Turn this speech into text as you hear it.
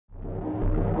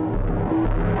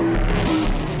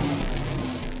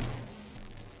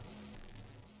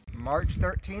March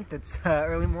 13th. It's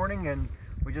early morning and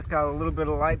we just got a little bit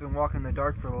of light, been walking in the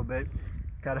dark for a little bit.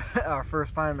 Got our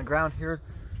first find on the ground here.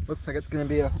 Looks like it's going to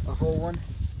be a whole one.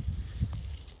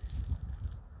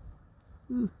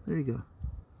 Ooh, there you go.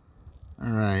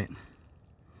 All right.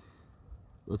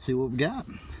 Let's see what we got.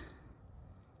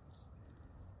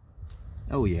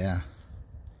 Oh yeah.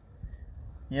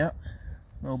 Yep.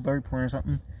 Little bird point or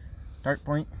something. Dart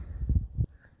point.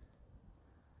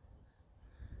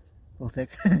 A little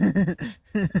thick.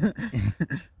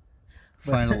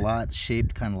 Find a lot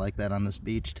shaped kind of like that on this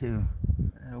beach too.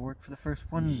 That'll work for the first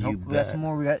one. You Hopefully we bet. got some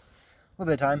more. We got a little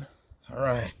bit of time. All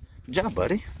right. Good job,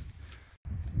 buddy.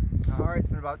 Alright, it's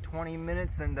been about 20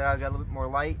 minutes and got a little bit more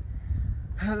light.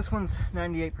 This one's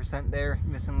 98% there.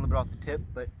 Missing a little bit off the tip,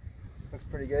 but looks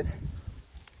pretty good.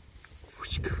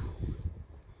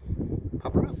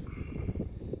 Pop her up.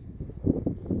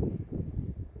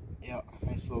 Yeah,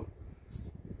 nice little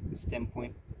stem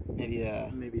point. Maybe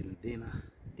Maybe a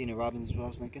Dina Robbins is what I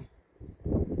was thinking. I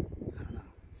don't know.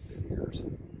 Maybe yours.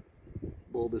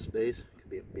 Bulbous base. Could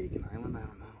be a Bacon Island. I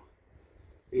don't know.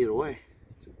 Either way,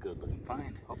 it's a good looking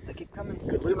find. Hope they keep coming.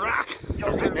 Good looking rock.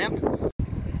 All right, man.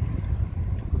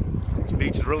 This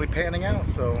beach is really panning out,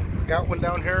 so got one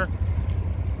down here.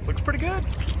 Looks pretty good.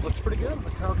 Looks pretty good.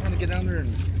 Look how kind of get down there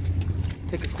and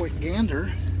take a quick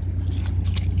gander.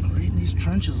 Right in these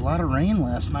trenches, a lot of rain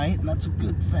last night, and that's a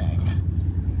good thing.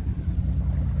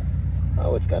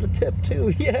 Oh, it's got a tip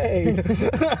too. Yay!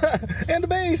 And a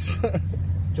base.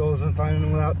 Joel's been finding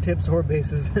them without tips or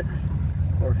bases.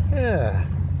 Yeah.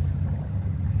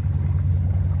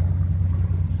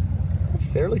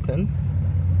 Fairly thin.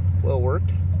 Well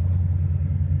worked.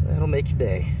 That'll make your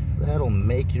day. That'll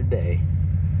make your day.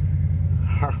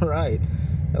 All right.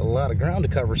 Got a lot of ground to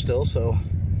cover still, so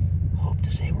hope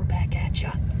to say we're back at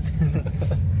ya.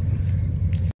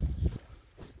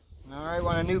 Alright, we're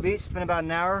on a new beach. It's been about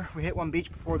an hour. We hit one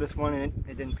beach before this one and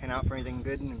it didn't pan out for anything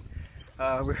good. And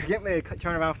we were getting ready to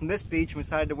turn around from this beach and we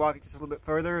decided to walk it just a little bit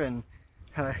further and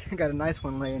got a nice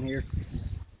one laying here.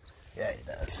 Yeah, he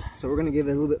does. So we're going to give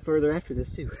it a little bit further after this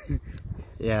too.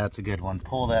 Yeah, that's a good one.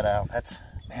 Pull that out. That's,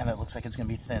 man, it looks like it's going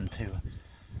to be thin too.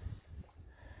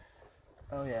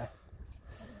 Oh yeah.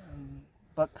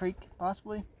 Buck Creek,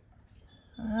 possibly?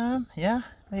 Yeah,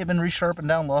 may have been resharpened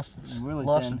down, lost Really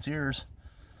thin. its ears.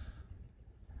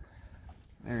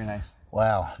 Very nice.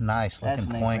 Wow, nice looking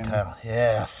That's point, nice, Kyle.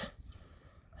 Yes.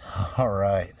 All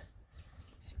right.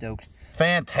 Stoked.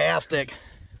 Fantastic.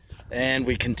 And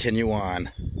we continue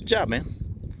on. Good job, man.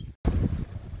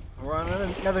 We're on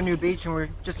another new beach and we're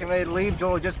just getting ready to leave.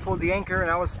 Joel just pulled the anchor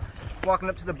and I was walking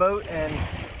up to the boat and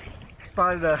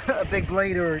spotted a big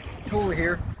blade or tool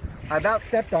here. I about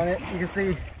stepped on it. You can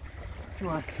see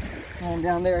going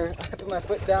down there. I put my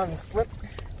foot down and slipped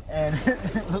and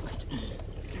it looked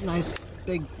nice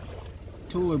big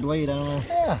tool or blade. I don't know.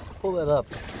 Yeah, pull that up.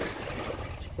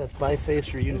 See if that's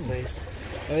bifaced or unifaced.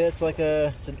 Maybe that's like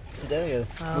a Sedalia.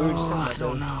 Oh, I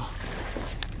don't know.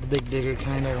 The big digger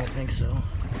kind, I don't think so.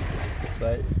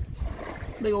 But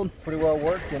Big old, pretty well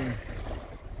worked and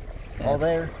all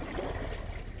there.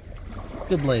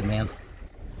 good blade, man.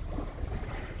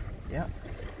 Yeah.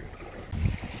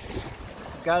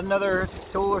 Got another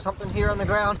tool or something here on the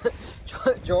ground.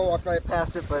 Joel walked right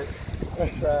past it, but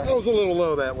it's That was a little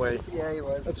low that way. yeah, he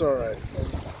was. That's all right.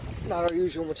 It's not our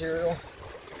usual material.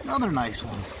 Another nice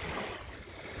one.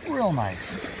 Real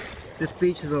nice. This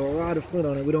beach has a lot of flint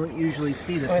on it. We don't usually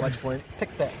see this much flint.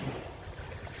 Pick that.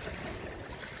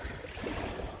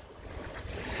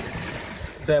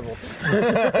 Beveled.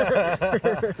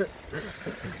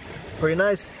 Pretty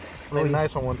nice. Really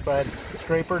nice on one side.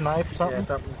 Scraper, knife, something. Yeah,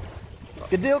 something.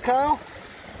 Good deal, Kyle.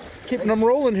 Keeping them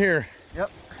rolling here. Yep.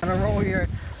 On a roll here.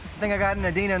 I think I got an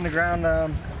Adina in the ground.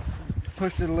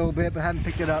 Pushed it a little bit, but haven't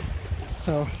picked it up.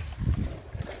 So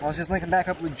I was just linking back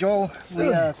up with Joel.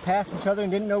 We passed each other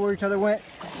and didn't know where each other went.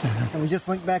 And we just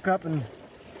linked back up, and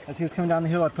as he was coming down the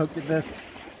hill, I poked at this.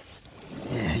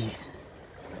 Yeah.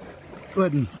 Go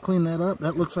ahead and clean that up.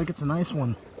 That looks like it's a nice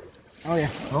one. Oh yeah.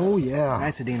 Oh yeah.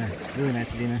 Nice Adina. Really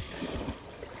nice Adina.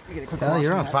 Kyle,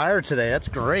 you're on fire today. That's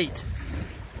great.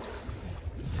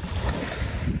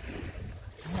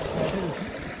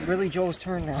 It's really Joel's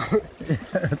turn now.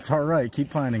 That's all right. Keep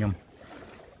finding them.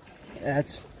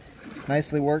 That's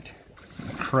nicely worked. It's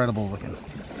incredible looking.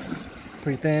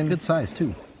 Pretty thin. Good size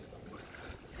too.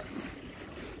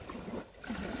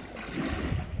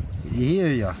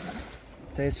 Yeah.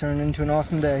 Today's turning into an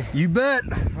awesome day. You bet.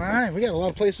 All right, we got a lot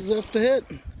of places left to hit.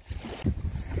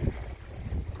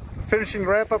 Finishing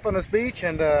wrap up on this beach,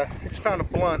 and I just found a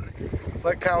blunt.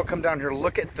 Let Kyle come down here.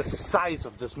 Look at the size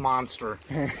of this monster.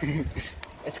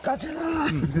 It's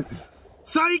Godzilla!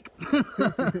 Psych!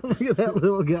 Look at that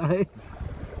little guy.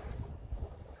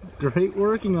 Great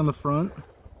working on the front.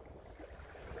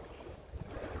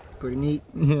 Pretty neat.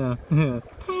 Yeah, yeah.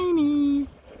 Tiny.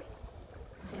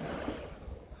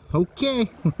 Okay.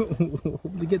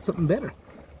 Hope to get something better.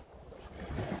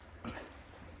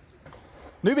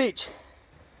 New beach.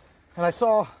 And I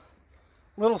saw a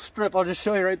little strip. I'll just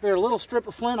show you right there. A little strip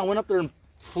of flint. I went up there and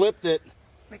flipped it.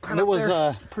 And it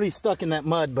was pretty stuck in that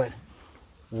mud, but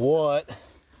what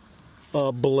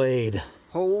a blade.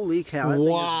 Holy cow. That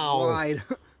wow. Thing is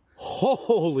wide.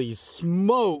 Holy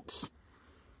smokes.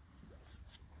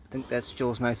 I think that's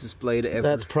Joel's nicest blade ever.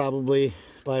 That's probably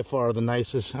by far the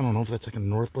nicest. I don't know if that's like a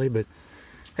North blade, but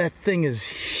that thing is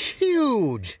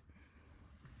huge.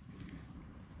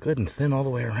 Good and thin all the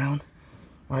way around.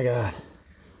 My God.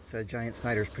 It's a giant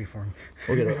Snyder's preform.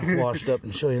 We'll get it washed up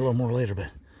and show you a little more later, but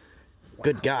wow.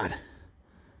 Good God.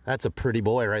 That's a pretty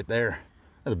boy right there.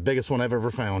 That's the biggest one I've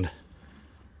ever found.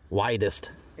 Widest.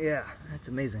 Yeah, that's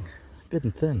amazing. Good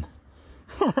and thin.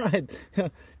 All right.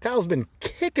 Kyle's been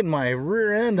kicking my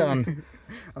rear end on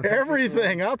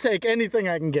everything. I'll take anything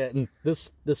I can get, and this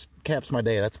caps my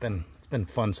day. It's been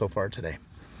fun so far today.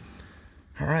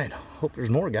 All right. Hope there's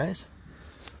more, guys.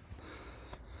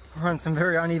 We're on some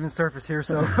very uneven surface here,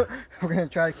 so we're going to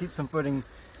try to keep some footing.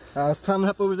 I was climbing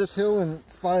up over this hill and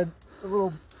spotted a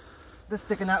little this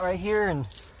sticking out right here and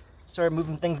started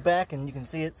moving things back, and you can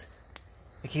see it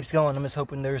keeps going. I'm just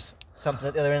hoping there's something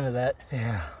at the other end of that.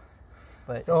 Yeah.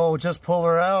 But oh, just pull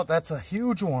her out. That's a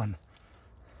huge one.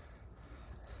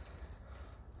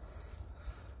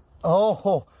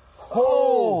 Oh.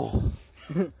 Oh.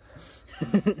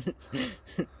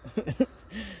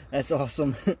 That's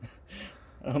awesome.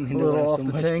 I don't mean to laugh off so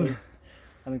the much, ting.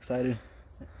 I'm excited.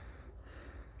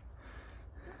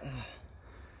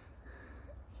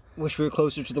 Wish we were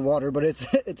closer to the water, but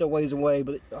it's a ways away.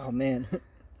 But oh man,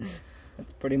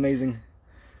 that's pretty amazing.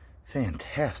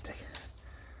 Fantastic.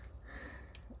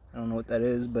 I don't know what that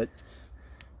is, but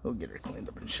we'll get her cleaned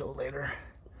up and show later.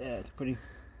 Yeah, it's pretty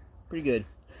good.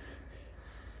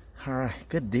 All right,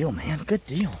 good deal, man. Good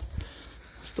deal.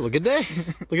 Still a good day.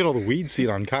 Look at all the weed seed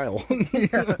on Kyle.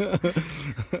 Yeah.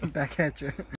 Back at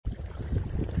you.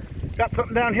 Got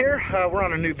something down here. We're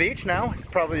on a new beach now. It's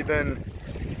probably been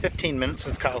 15 minutes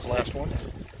since Kyle's last one.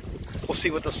 We'll see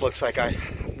what this looks like. I'm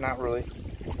not really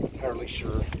entirely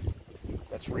sure.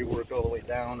 That's reworked all the way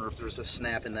down, or if there's a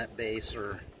snap in that base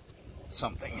or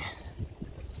something.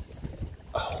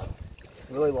 Oh,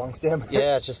 really long stem.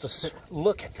 Yeah, it's just a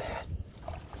look at that.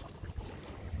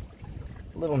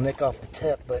 Little nick off the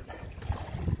tip, but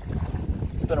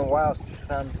it's been a while since we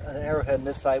found an arrowhead in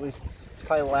this site. We've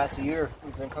probably the last year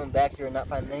we've been coming back here and not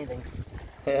finding anything.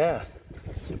 Yeah,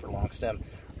 super long stem.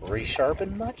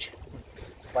 Resharpened much?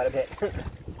 Quite a bit.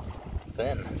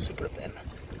 Thin, super thin.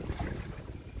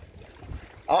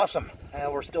 Awesome.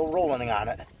 We're still rolling on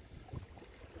it.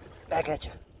 Back at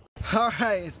you. All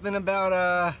right, it's been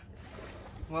about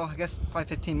well, I guess probably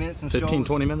 15 minutes since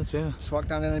 20 minutes, yeah. Just walked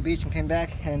down to the beach and came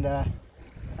back, and I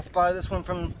spotted this one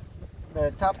from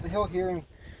the top of the hill here and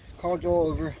called Joel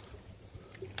over.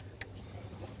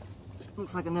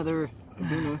 Looks like another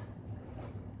Laguna.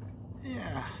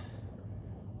 Yeah.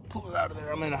 Pull it out of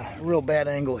there. I'm in a real bad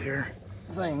angle here.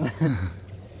 Same.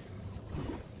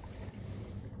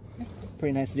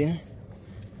 Pretty nice dinner.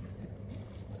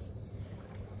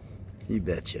 You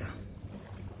betcha.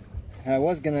 I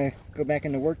was gonna go back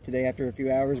into work today after a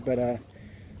few hours, but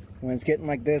when it's getting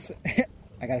like this,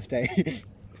 I gotta stay.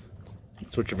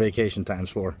 That's what your vacation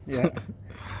time's for. Yeah.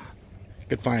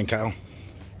 Good find, Kyle.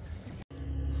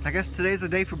 I guess today's the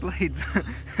day for blades.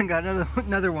 I got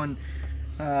another one.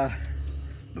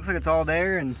 Looks like it's all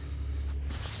there and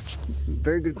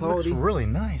very good quality. Looks really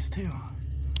nice too.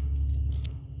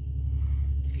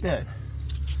 Good.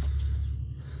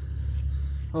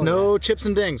 Oh, no yeah. chips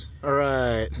and dings. All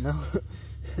right. No.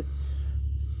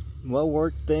 Well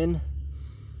worked, thin.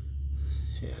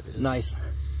 Yeah, it is. Nice.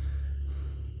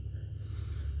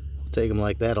 We'll take them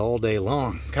like that all day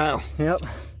long. Kyle. Yep.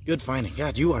 Good finding.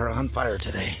 God, you are on fire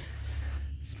today.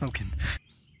 Smoking.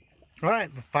 All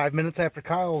right, 5 minutes after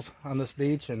Kyle's on this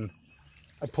beach, and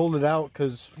I pulled it out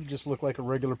because it just looked like a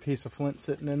regular piece of flint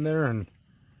sitting in there, and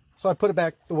so I put it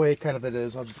back the way kind of it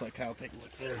is. I'll just let Kyle take a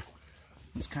look there.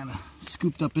 It's kind of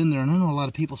scooped up in there, and I know a lot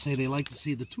of people say they like to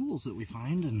see the tools that we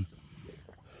find, and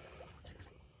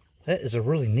that is a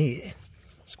really neat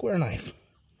square knife.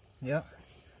 Yep.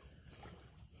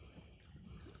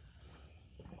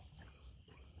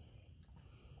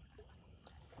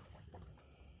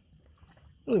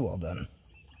 Really well done.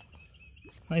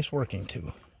 Nice working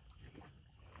too.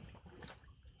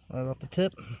 Right off the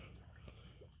tip.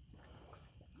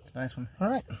 It's a nice one. All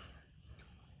right.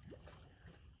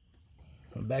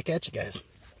 I'm back at you guys.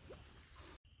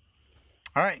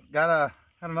 All right, got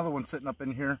another one sitting up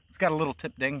in here. It's got a little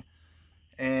tip ding,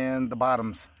 and the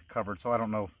bottom's covered, so I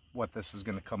don't know what this is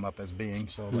going to come up as being.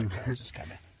 So like, I'll just kind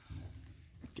of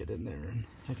get in there, and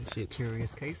I can see it.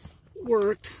 Curious case.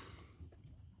 Worked.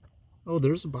 Oh,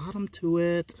 there's a bottom to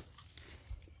it.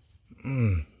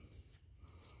 Little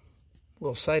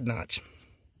side notch.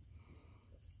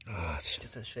 Oh, it's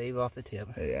Just a shave off the tip.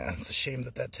 yeah, it's a shame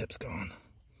that that tip's gone.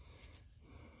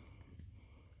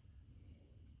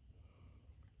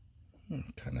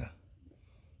 Kind of.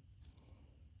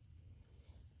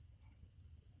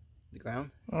 The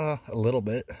ground? A little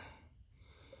bit.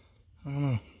 I don't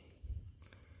know.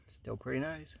 Still pretty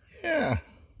nice. Yeah.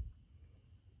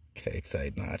 Okay,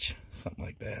 side notch. Something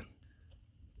like that.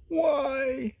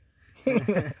 Why?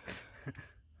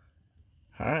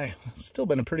 Alright. Still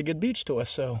been a pretty good beach to us,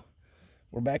 so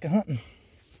we're back at hunting.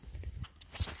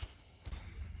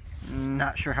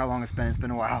 Not sure how long it's been. It's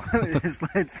been a while.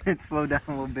 it's slowed down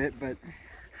a little bit, but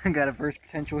I got a first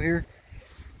potential here.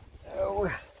 Oh,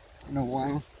 in a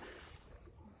while.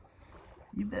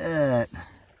 You bet.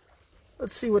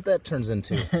 Let's see what that turns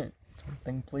into.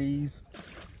 Something, please.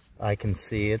 I can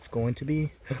see it's going to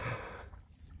be...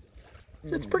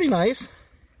 It's pretty nice.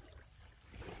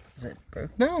 Is it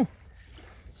broke? No.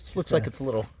 This looks like it's a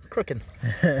little crooked.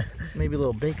 Maybe a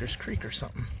little Baker's Creek or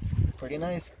something. Pretty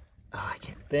nice. Oh, I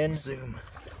can't Then zoom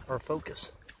or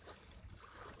focus.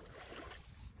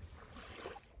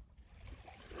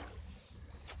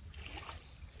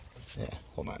 Yeah,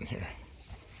 hold on here.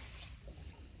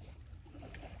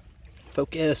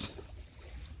 Focus.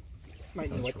 might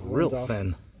need to wipe That's the real lens off.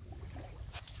 thin.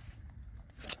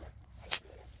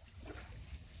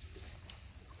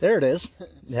 There it is.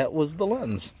 That was the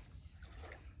lens.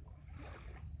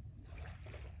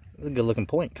 That's a good looking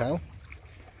point, Kyle.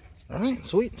 All right,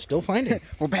 sweet. Still finding.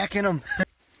 We're back in them.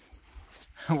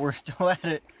 We're still at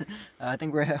it. I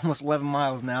think we're at almost 11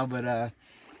 miles now, but it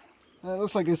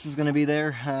looks like this is going to be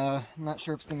there. Not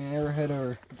sure if it's going to be an arrowhead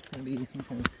or if it's going to be some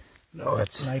kind of No,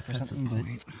 that's knife or something, but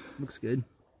looks good.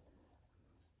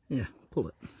 Yeah, pull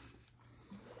it.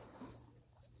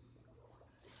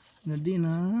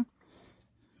 Nadina,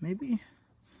 maybe?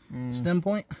 Stem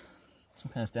point?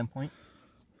 Some kind of stem point.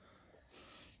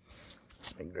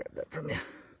 I can grab that from you.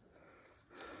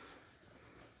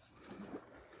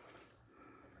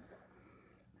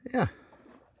 Yeah.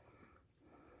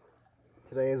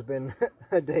 Today has been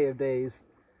a day of days,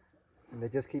 and they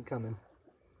just keep coming.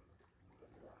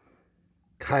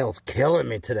 Kyle's killing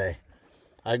me today.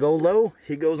 I go low,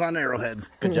 he goes on arrowheads.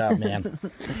 Good job, man.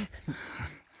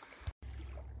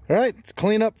 All right, let's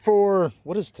clean up for,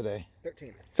 what is today?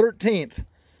 13th.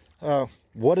 13th.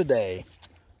 What a day.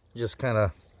 Just kind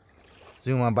of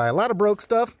zoom on by. A lot of broke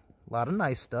stuff, a lot of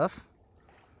nice stuff,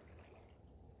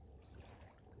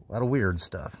 a lot of weird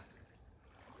stuff.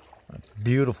 A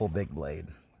beautiful big blade.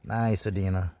 Nice,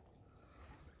 Adina.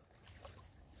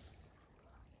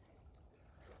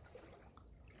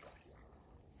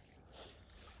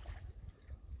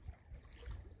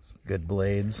 Good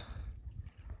blades.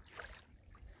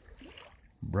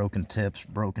 Broken tips,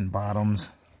 broken bottoms.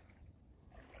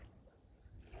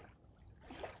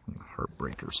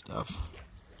 Heartbreaker stuff.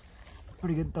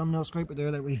 Pretty good thumbnail scraper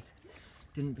there that we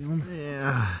didn't film.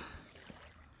 Yeah.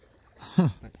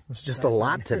 It's just a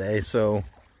lot today, so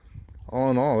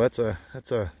all in all, that's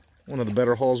one of the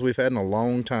better hauls we've had in a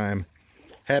long time.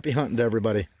 Happy hunting to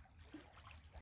everybody.